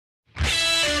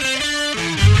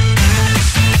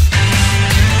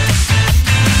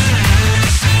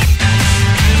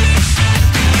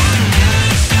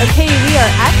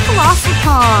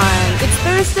Colossalcon. It's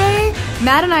Thursday.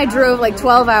 Matt and I drove like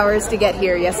 12 hours to get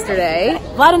here yesterday.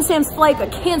 Vlad and Sam's flight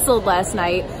got canceled last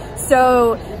night,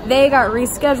 so they got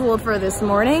rescheduled for this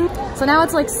morning. So now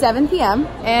it's like 7 p.m.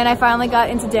 and I finally got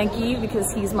into Denki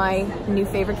because he's my new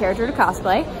favorite character to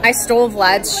cosplay. I stole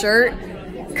Vlad's shirt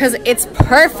because it's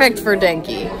perfect for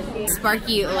Denki.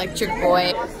 Sparky Electric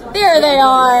Boy. There they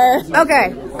are.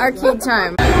 Okay, arcade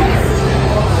time.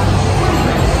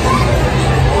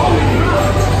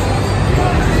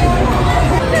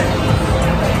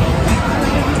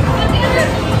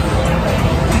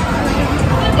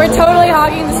 We're totally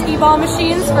hogging the skee ball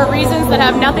machines for reasons that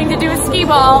have nothing to do with skee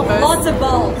ball. Lots of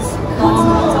balls.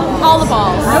 All the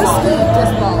balls. No ski,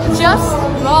 just balls. Just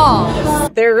balls.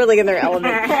 They're really in their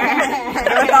element.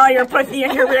 With all your pussy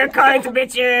and your rear cards,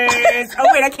 bitches. Oh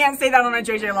wait, I can't say that on a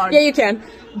JJ log. Yeah, you can.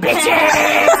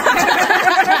 Bitches!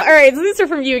 Alright, so these are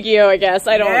from Yu-Gi-Oh, I guess.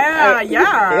 I don't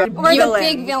Yeah. We're the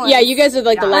big villains. Yeah, you guys are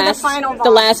like the last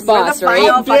boss, right?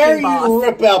 How dare you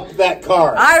rip up that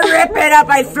card? I rip it up,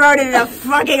 I throw it in the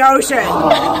fucking ocean.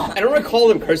 I don't recall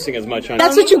them cursing as much on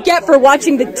That's what you get for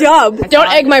watching the dub. Don't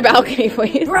egg my balcony,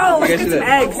 please. Bro, let's get some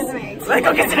eggs. Let's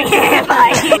go get some eggs.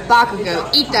 Bakugo,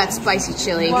 eat that spicy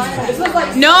chili.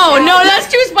 No, that's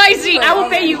too spicy. I will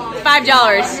pay you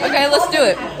 $5. Okay, let's do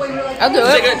it. I'll do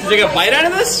it. To take a bite out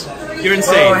of this? You're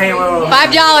insane.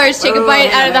 $5, take a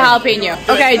bite out of the jalapeno.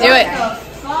 Okay, do it.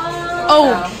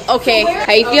 Oh, okay.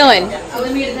 How you feeling?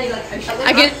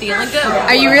 I get feeling good.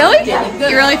 Are you really?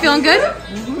 You really feeling good?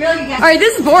 All right,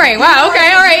 this is boring. Wow.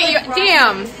 Okay. All right.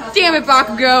 Damn it,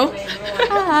 Bakugo. Oh,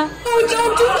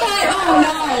 don't do that.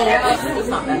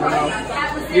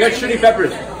 Oh You got shitty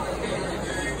peppers.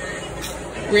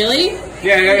 Really?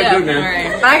 Yeah, good, man. All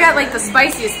right. But I got like the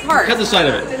spiciest part. Cut the side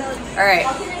of it. All right.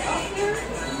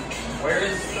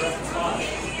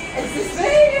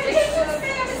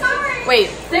 Wait,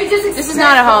 this is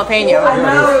not a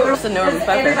jalapeno. It's a normal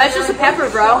pepper. That's just a pepper,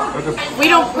 bro. We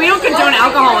don't condone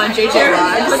alcohol on JJ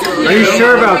Logs. Are you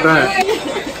sure about that?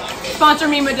 Sponsor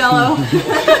me, Modelo.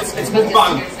 It's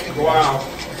fun. Wow.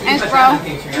 Thanks, bro.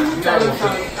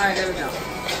 Alright, there we go.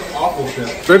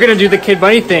 We're gonna do the Kid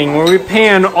Bunny thing where we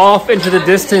pan off into the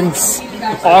distance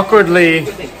awkwardly,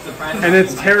 and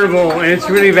it's terrible and it's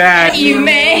really bad. You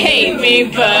may hate me,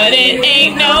 but it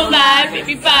ain't no lie,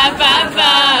 baby. Bye, bye,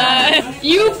 bye.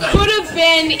 You could have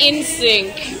been in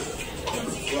sync.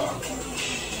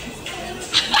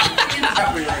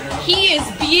 He is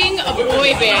being a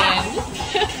boy band.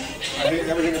 I hate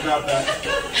everything about that.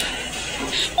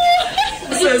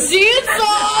 Dance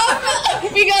off!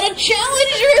 We got a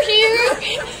challenger here!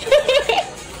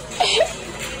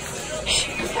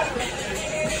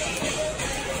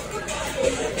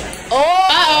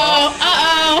 Oh!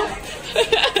 Uh-oh!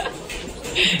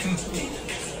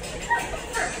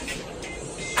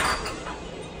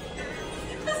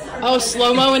 Oh,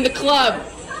 slow-mo in the club.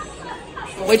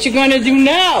 What you gonna do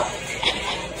now?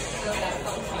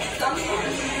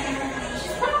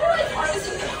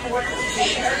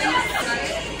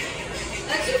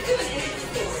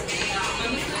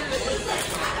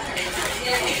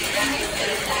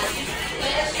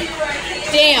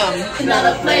 Damn.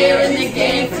 Another player in the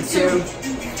game for two.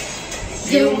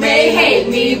 You may hate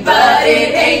me, but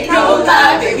it ain't no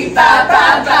lie, baby. Bye,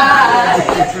 bye, bye.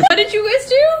 What did you guys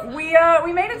do?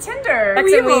 We made a Tinder.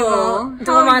 Weevil.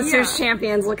 Duel Monsters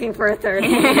champions looking for a third.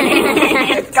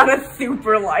 It's got a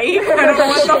super life. I don't know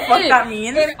what the fuck that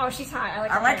means. Oh, she's hot.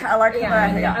 I like her red hair.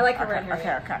 I like her red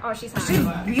hair. Okay. Oh, she's hot. She's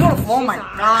beautiful. Oh my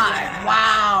god.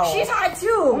 Wow. She's hot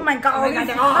too. Oh my god. Oh my god,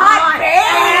 they're hot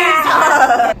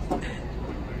babes.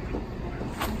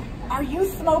 Are you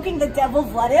smoking the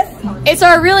devil's lettuce? It's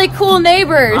our really cool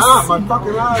neighbors. Ah, my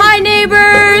fucking eyes. Hi,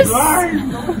 neighbors.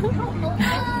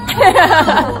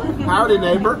 Howdy,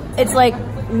 neighbor. It's like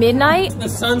midnight. The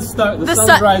sun's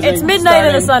rising. It's midnight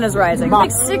and the sun is rising.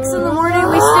 Like 6 in the morning.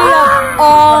 We stay up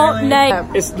all night.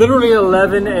 It's literally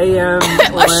 11 a.m.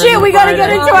 Oh shit, we gotta get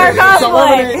into our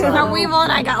cosplay. I'm Weevil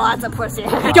and I got lots of pussy.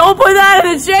 Don't put that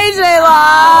in the JJ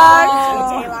log.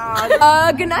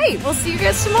 Good night. We'll see you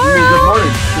guys tomorrow. Good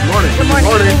morning. Good morning. Good morning. Good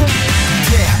morning.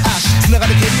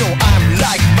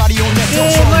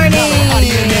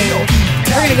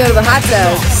 We're gonna go to the hot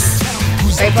dogs.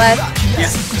 Right, Vlad?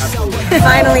 Yes, absolutely.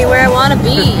 Finally where I wanna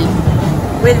be.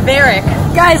 With Varric.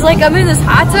 Guys, like I'm in this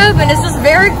hot tub and it's just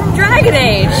Varric from Dragon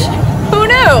Age. Who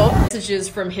knew? Messages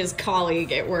from his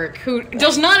colleague at work who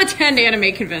does not attend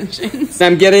anime conventions.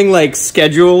 I'm getting like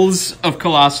schedules of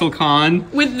Colossalcon.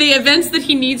 With the events that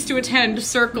he needs to attend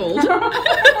circled.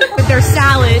 With their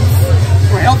salads.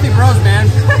 We're healthy bros, man.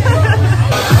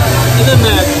 And then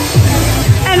Matt.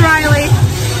 And Riley.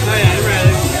 Oh yeah, and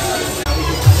Riley.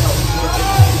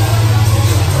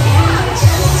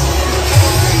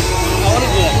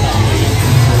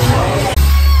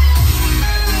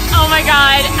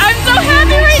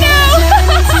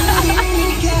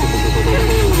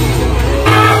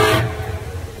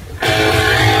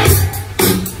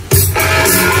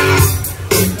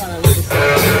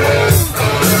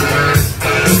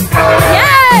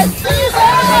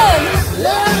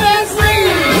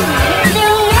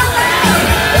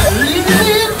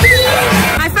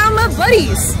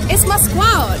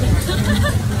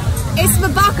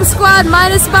 squad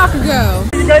minus Bakugo.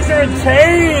 You guys are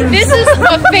tame. This is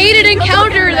a fated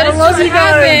encounter that has just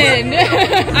happened.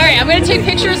 Alright, I'm gonna take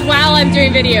pictures while I'm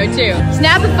doing video too.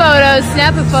 Snap of photos,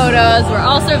 snap of photos. We're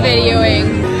also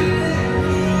videoing.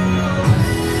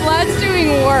 Vlad's doing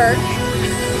work.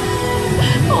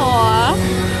 Aww.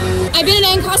 I've been in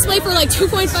Aang cosplay for like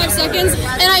 2.5 seconds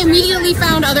and I immediately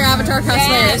found other Avatar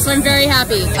cosplayers, so I'm very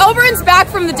happy. Oberon's back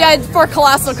from the dead for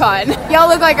Colossalcon. Y'all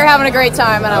look like you're having a great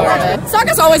time and I love it.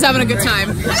 Sokka's always having a good time.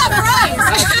 I got fries!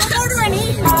 What more do I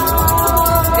need?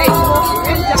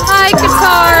 Hi,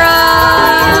 Katara!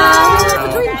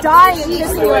 Between dying and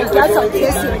kissing, like, that's a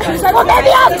kissing. She's like, well, maybe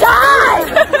I'll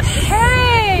die!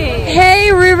 Hey!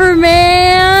 Hey,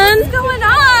 Riverman! What's going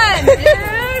on, dude?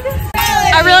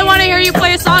 I really want to hear you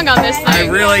play a song on this thing. I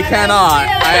really cannot.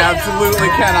 I absolutely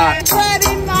cannot.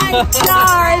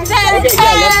 Okay,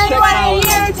 yeah, what are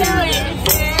you doing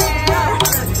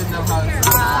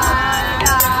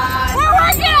We're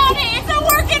working on it. It's a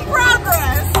work in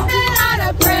progress.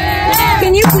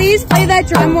 Can you please play that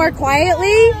drum more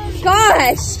quietly?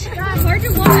 Gosh! Hard to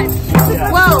watch.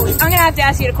 Whoa, I'm gonna have to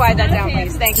ask you to quiet that down,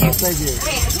 please. Thank you. Thank you.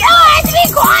 No, I have to be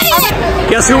quiet!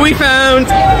 Guess who we found?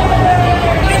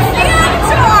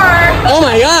 Oh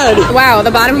my god! Wow, the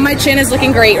bottom of my chin is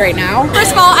looking great right now.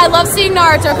 First of all, I love seeing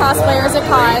Naruto cosplayers at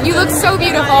con. You look so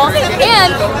beautiful.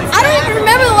 And I don't even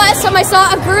remember the last time I saw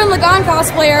a Gurren Lagann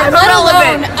cosplayer, let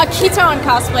alone a Ketone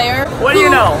cosplayer. What do you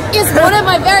know? Is one of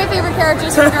my very favorite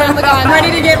characters from Gurren Lagann.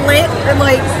 Ready to get lit and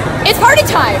like... It's party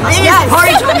time! Yes,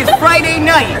 party time. It's Friday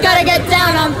night. Gotta get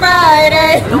down on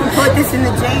Friday! Don't put this in the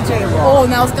JJ roll. Oh,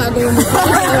 now it's gotta go in the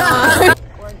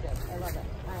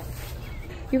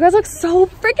You guys look so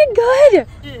freaking good!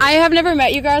 I have never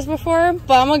met you guys before,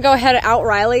 but I'm gonna go ahead and out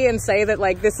Riley and say that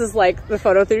like this is like the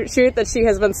photo shoot that she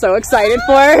has been so excited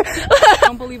for.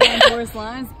 Don't believe in Doris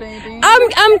lines, baby.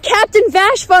 I'm Captain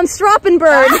Vash von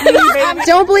Stroppenberg.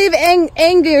 Don't believe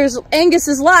Angus's lies. Don't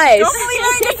believe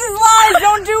Angus's lies.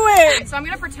 Don't do it. So I'm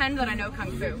gonna pretend that I know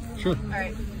Kung Fu. Sure. All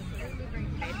right.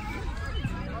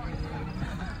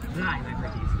 Fly, my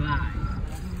pretties, fly.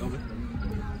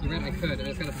 You're right, I could. I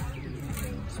just gotta...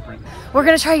 We're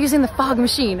gonna try using the fog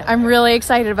machine. I'm really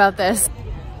excited about this.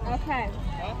 Okay.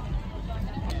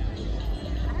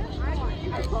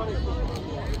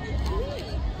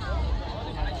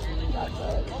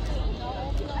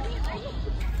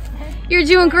 You're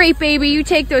doing great, baby. You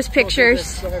take those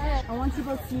pictures. I want you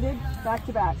both seated back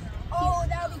to back. Oh,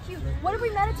 that would be cute. What if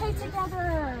we meditate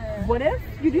together? What if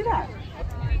you do that?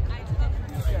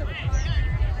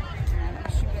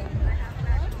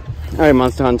 Alright,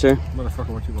 Monster Hunter.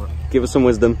 Motherfucker, what you want? Give us some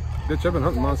wisdom. Bitch, I've been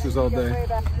hunting monsters all day.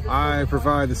 I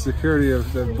provide the security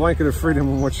of the blanket of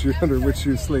freedom under which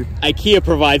you sleep. IKEA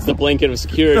provides the blanket of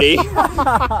security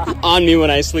on me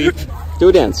when I sleep. Do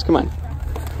a dance, come on.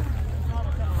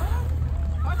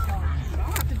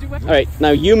 Alright, now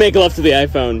you make love to the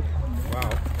iPhone. Wow.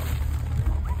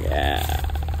 Yeah.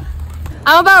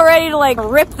 I'm about ready to like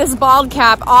rip this bald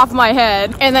cap off my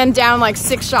head and then down like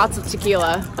 6 shots of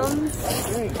tequila.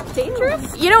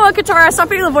 Dangerous? You know what, Katara? Stop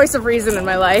being the voice of reason in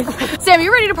my life. Sam,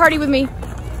 you ready to party with me?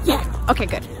 Yeah. Okay,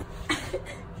 good.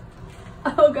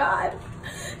 Oh God.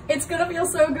 It's gonna feel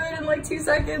so good in like 2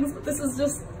 seconds, but this is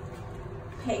just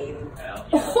pain.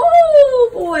 Oh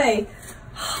boy.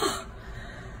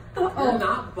 Oh,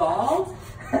 not bald?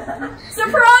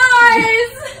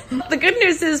 Surprise! The good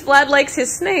news is Vlad likes his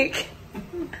snake.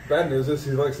 Bad news is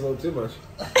he likes it a little too much.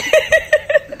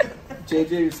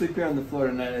 JJ, you sleep here on the floor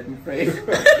tonight, I'm afraid.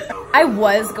 I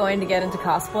was going to get into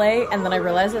cosplay and then I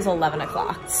realized it was 11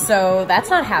 o'clock. So that's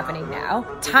not happening now.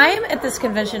 Time at this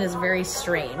convention is very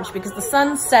strange because the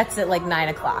sun sets at like 9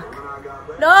 o'clock.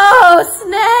 No,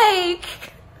 snake!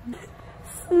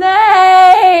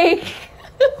 Snake!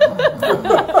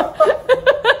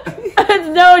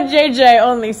 No JJ,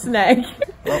 only snake.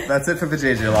 Well, that's it for the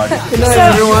JJ log. Good night,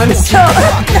 everyone. No.